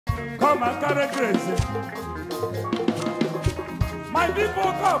Come and carry grace. My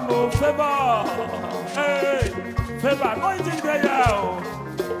people come, oh, favor. Hey, favor, anointing there.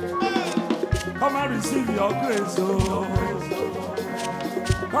 Come and receive your grace, oh.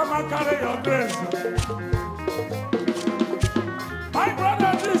 Come and carry your grace. My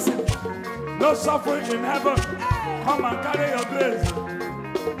brother, listen. No suffering in heaven. Come and carry your grace.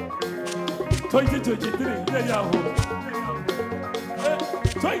 2023, yeah.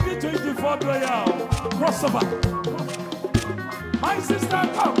 2024, yeah. Crossover. My sister,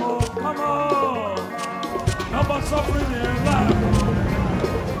 come on, come on. No more suffering in life.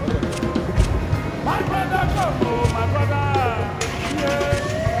 My brother, come on, my brother. Yeah,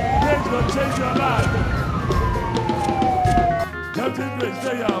 grace will change your life. Healthy grace,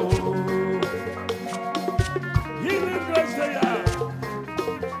 there, oh. Healing grace, there.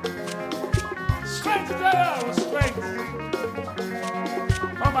 Strength, there, strength.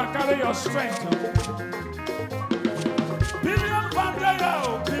 Come and carry your strength. Billion van,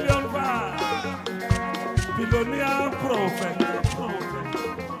 there, billion van. Billionaire prophet.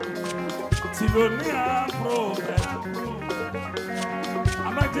 Billionaire prophet.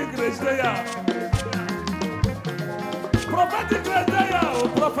 Anointing grace, there. Prophetic grace, there.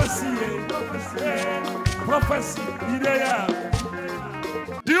 Prophecy. Prophecy.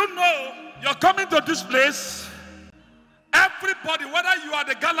 Do you know you're coming to this place? Everybody, whether you are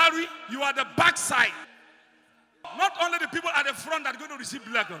the gallery, you are the backside. Not only the people at the front that are going to receive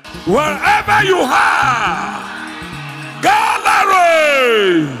blessing. Wherever you are,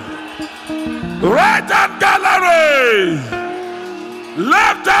 gallery, right hand gallery,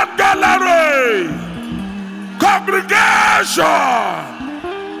 left hand gallery, congregation,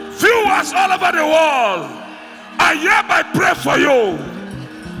 viewers all over the world, I hereby pray for you.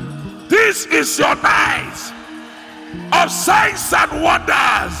 This is your night of signs and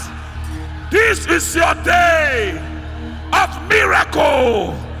wonders. This is your day of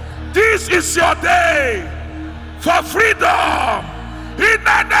miracle. This is your day for freedom. In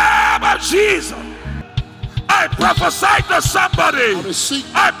the name of Jesus, I prophesy to somebody.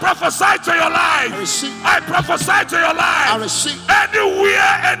 I prophesy to your life. I prophesy to your life.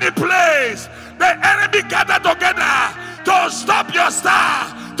 Anywhere, any place, the enemy gather together to stop your star,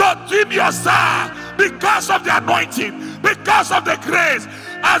 to dim your star, because of the anointing, because of the grace.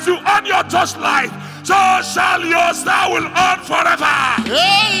 As you earn your just life, so shall your star will earn forever.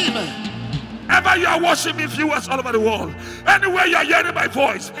 Amen. Ever you are worshiping viewers all over the world, anywhere you are hearing my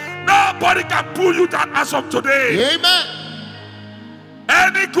voice, nobody can pull you down as of today. Amen.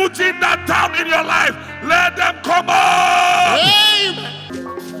 Any good thing that down in your life, let them come on. Amen.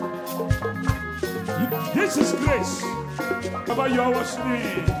 This is grace. Ever you are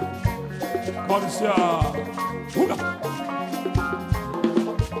worshiping, God is here.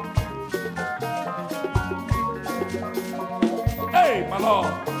 Hey, my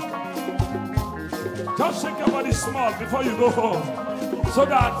Lord. Just shake your body small before you go home, so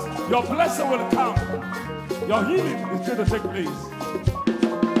that your blessing will come. Your healing is going to take place.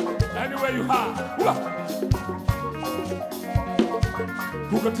 Anywhere you are.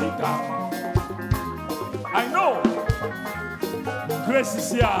 I know grace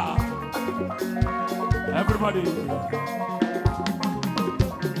is here. Everybody.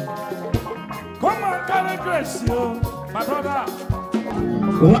 Come on, carry grace, yo, my brother.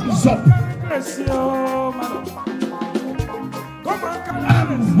 What's up? Grace, yo, my brother. Come on,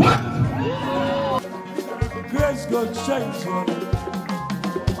 carry grace. Grace go change you.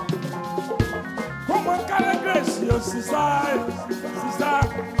 Come on, carry grace, yo, sister.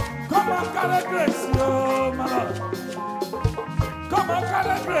 Come on, carry grace, yo, my brother. Come on,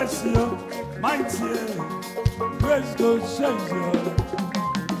 carry grace, yo, mighty. Grace go change you.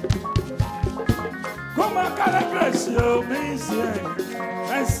 Come on, carry grace, yo, mercy.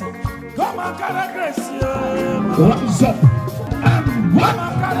 Come on, carry grace, yo. What's up? Come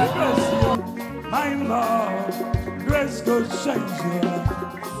on, carry grace, yo. My Lord, grace go change you.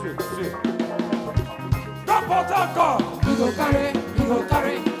 Come on, you go carry, you go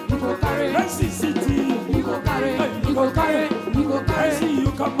carry, you go carry. Mercy City, you go carry, you go carry, you go carry. I see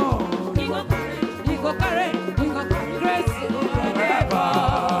you come on. You go carry, you go carry, you go carry. Grace forever.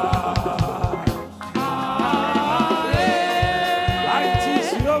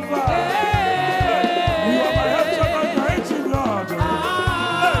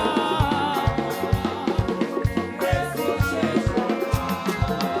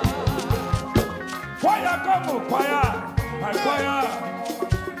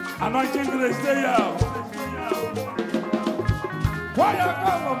 Anointing grace, there. Choir,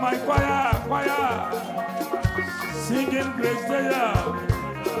 come on, my choir. Singing grace, there.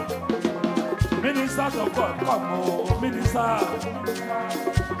 Ministers of God, come on, minister.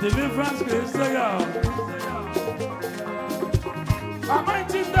 Deliverance grace there.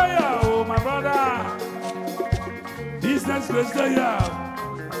 Anointing there, oh my brother. Business grace there.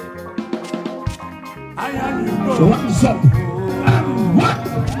 I am you go. So what is up? And what?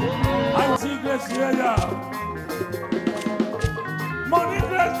 I see grace there. Money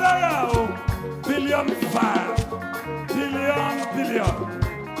grace there, oh. Billion.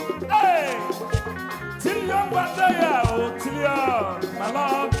 Hey! Tillion Bandaya, oh, Tillion, my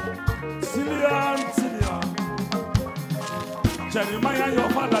Lord, Tillion. Jeremiah, your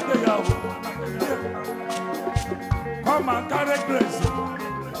father, they are. Come and carry grace.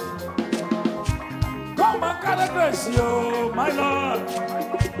 Come and carry grace, yo, my Lord.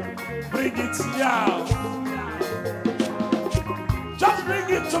 Bring it here. Just bring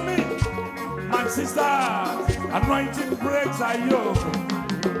it to me, my sister. Anointing breaks are yoke.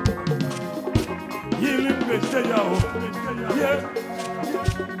 Healing grace there, yeah.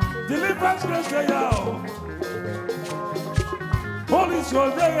 Deliverance grace there, Holy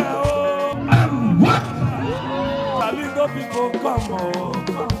Spirit there, And what? Jalingo people come,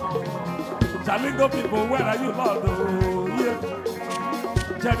 Jalingo people, where are you, Lord? Oh, yeah.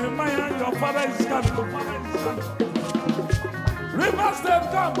 Jeremiah, your father is coming. River State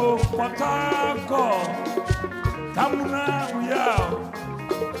come, Port Harcourt. Kamuna, we are.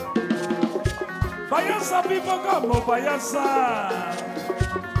 Bayasa people come, Bayasa.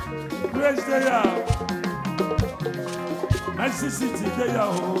 Grace they are. Mercy City they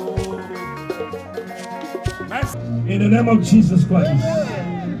are. In the name of Jesus Christ.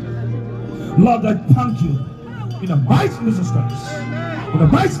 Lord, I thank you. In the mighty name of Jesus Christ. In the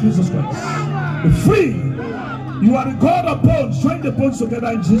mighty name of Jesus Christ. Be free. You are the God of bones. Join the bones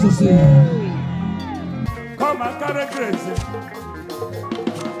together in Jesus' name. Come and carry grace.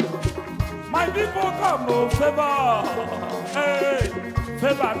 My people come, oh, favor. Hey,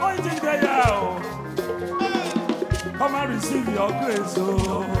 favor, anointing there. Come and receive your grace.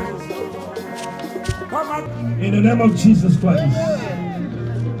 Oh. Come and. In the name of Jesus Christ.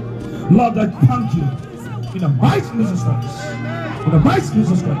 Lord, I thank you. In the mighty name of Jesus Christ. In the mighty name of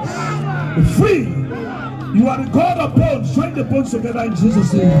Jesus Christ. Be free. You are the God of bones. Join the bones together in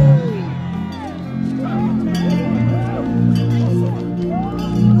Jesus' name.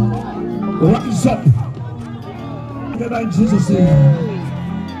 What is up? Together in Jesus' name.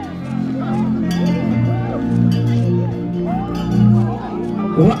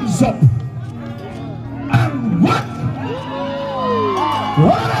 What is up? And what?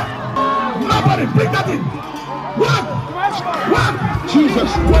 What? Nobody bring that in. What?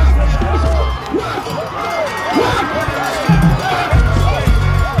 Jesus.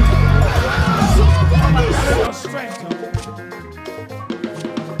 Your strength.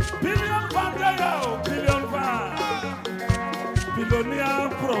 Billion van. Billionaire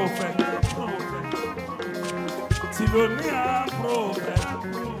prophet. Billionaire prophet.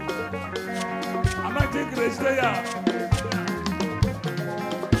 Anointing grace there.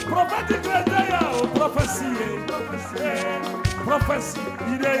 Prophetic grace there. Prophecy. Prophecy.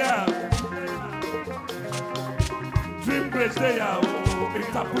 There. Dream grace there.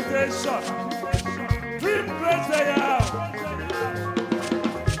 Interpretation. Dream grace there.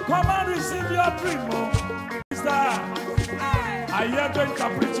 Come and receive your dream. I hear to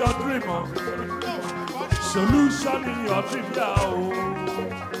interpret your dream. Solution in your dream now.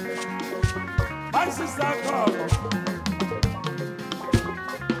 My sister, come.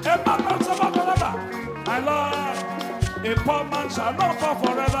 A man not suffer forever. My Lord, a poor man shall not fall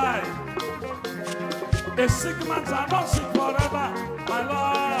forever. A sick man shall not sick forever. My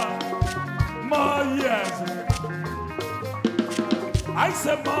Lord, more years. I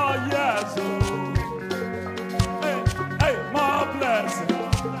say more years. Hey, more blessings.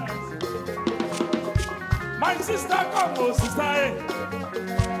 My sister, come, oh sister, hey.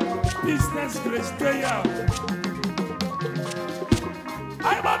 Business grace stay out.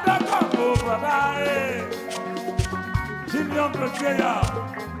 I'm about to come, oh brother, hey. Jimmy grace stay out.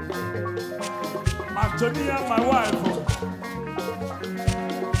 Antonia, my wife.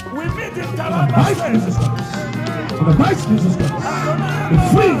 We meet in Calabar. The Vice Jesus Christ. Be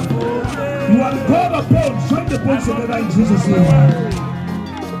free. You are the God of bones. Join the bones together in Jesus' name.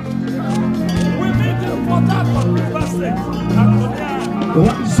 We meet in Port Harcourt, River State.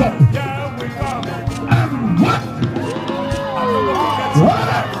 What is up? Yeah, we come. And what? What?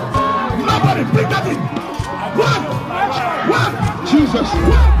 Nobody bring that in. What? Jesus.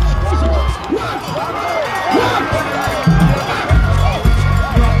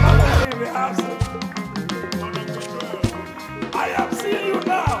 I am seeing you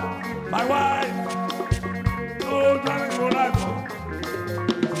now, my wife.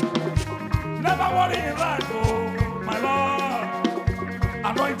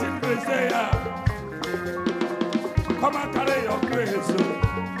 Come and carry your grace.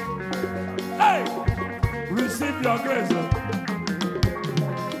 Hey, receive your grace.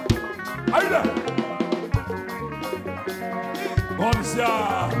 Are you there?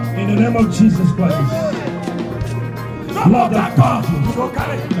 In the name of Jesus Christ. Lord, that God, go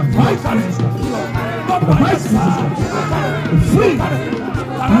carry. Free. You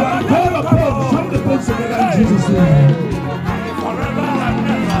are called upon from the bones of God in Jesus' name. Forever and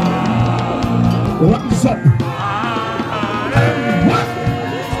ever. Rise up.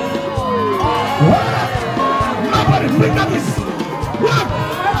 What? Nobody bring that this. What?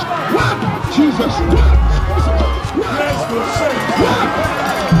 Jesus. Grace will save.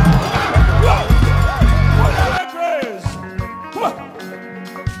 Grace. Come on.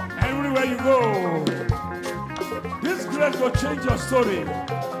 Everywhere you go, this grace will change your story.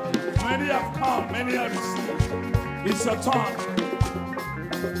 Many have come, many have received. It's your turn.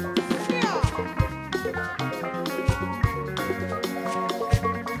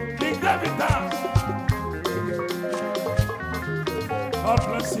 King David dance. God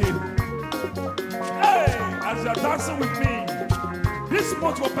bless you. Hey, as you're dancing with me, this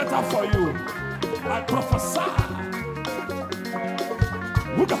month will better for you. I prophesy.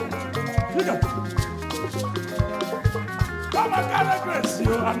 Look at. Come and get grace,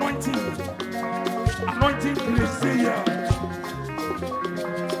 your anointing. Anointing grace, here.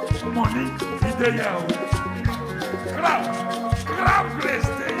 Money is there. Grab grace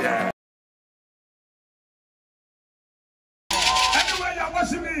there. Anywhere you're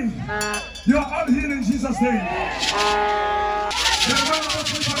watching me, you're all healed in Jesus' name.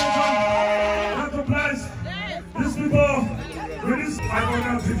 Have to bless these people with this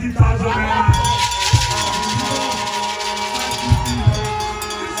 550,000.